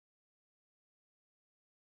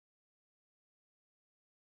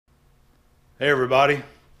Hey everybody.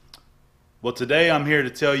 Well, today I'm here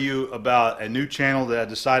to tell you about a new channel that I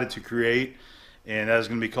decided to create, and that is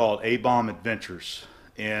going to be called Abom Adventures.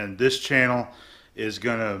 And this channel is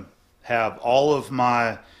going to have all of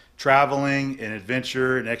my traveling and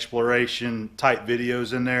adventure and exploration type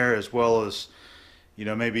videos in there, as well as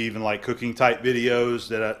maybe even like cooking type videos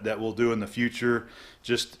that we'll do in the future.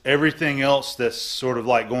 Just everything else that's sort of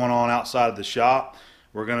like going on outside of the shop.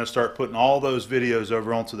 We're going to start putting all those videos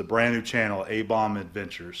over onto the brand new channel, Abom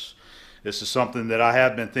Adventures. This is something that I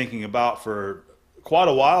have been thinking about for quite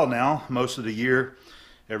a while now, most of the year,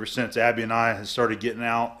 ever since Abby and I have started getting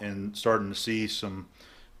out and starting to see some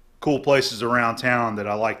cool places around town that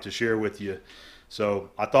I like to share with you. So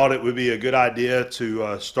I thought it would be a good idea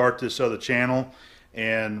to start this other channel,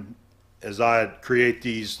 and as I create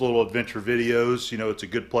these little adventure videos, it's a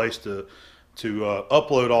good place to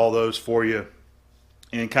upload all those for you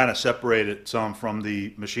and kind of separate it some from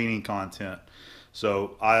the machining content.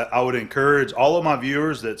 So I would encourage all of my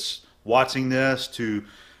viewers that's watching this to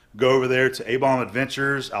go over there to Abom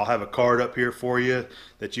Adventures. I'll have a card up here for you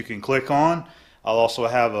that you can click on. I'll also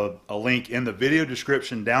have a link in the video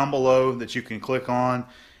description down below that you can click on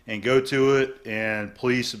and go to it, and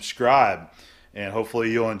please subscribe, and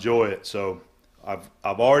hopefully you'll enjoy it. So I've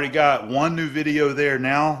already got one new video there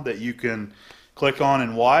now that you can click on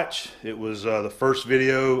and watch. It was the first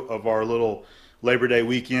video of our little Labor Day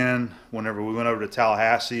weekend whenever we went over to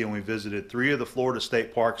Tallahassee and we visited 3 of the Florida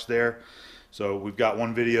state parks there. So we've got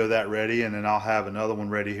one video of that ready, and then I'll have another one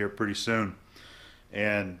ready here pretty soon.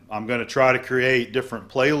 And I'm going to try to create different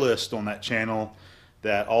playlists on that channel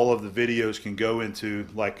that all of the videos can go into.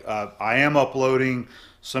 Like I am uploading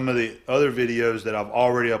some of the other videos that I've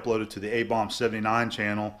already uploaded to the Abom 79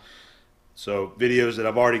 channel. So videos that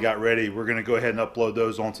I've already got ready, we're going to go ahead and upload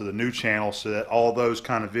those onto the new channel so that all those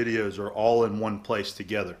kind of videos are all in one place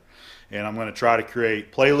together. And I'm going to try to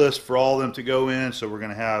create playlists for all of them to go in. So we're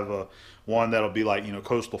going to have one that'll be like,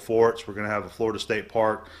 coastal forts. We're going to have a Florida State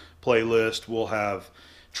Park playlist. We'll have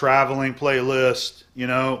traveling playlist,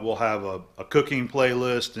 we'll have a cooking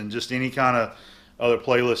playlist, and just any kind of other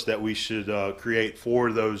playlist that we should create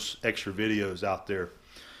for those extra videos out there.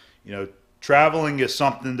 Traveling is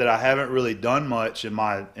something that I haven't really done much in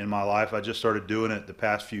my life. I just started doing it the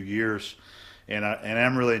past few years, and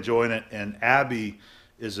I'm really enjoying it. And Abby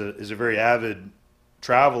is a very avid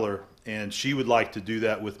traveler, and she would like to do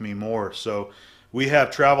that with me more. So we have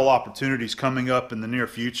travel opportunities coming up in the near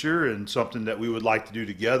future, and something that we would like to do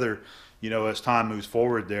together, as time moves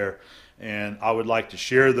forward there. And I would like to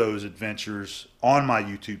share those adventures on my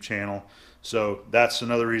YouTube channel. So that's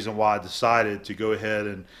another reason why I decided to go ahead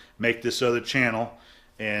and make this other channel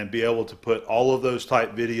and be able to put all of those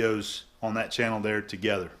type videos on that channel there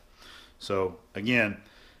together. So again,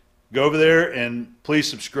 go over there and please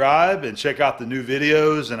subscribe and check out the new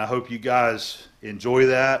videos, and I hope you guys enjoy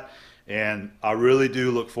that. And I really do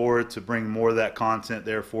look forward to bringing more of that content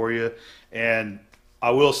there for you. And I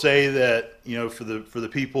will say that, for the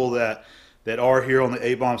people that are here on the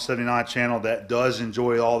Abom 79 channel that does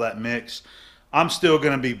enjoy all that mix, I'm still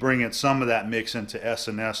going to be bringing some of that mix into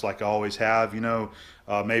SNS like I always have.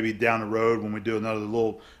 Maybe down the road when we do another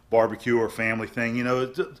little barbecue or family thing,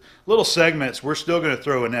 little segments, we're still going to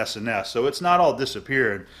throw in SNS. So it's not all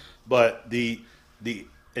disappearing, but the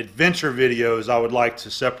adventure videos I would like to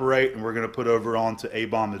separate, and we're going to put over onto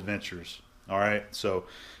Abom Adventures. All right, so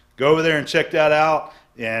go over there and check that out,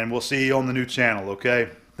 and we'll see you on the new channel. Okay,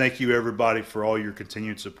 thank you everybody for all your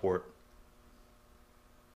continued support.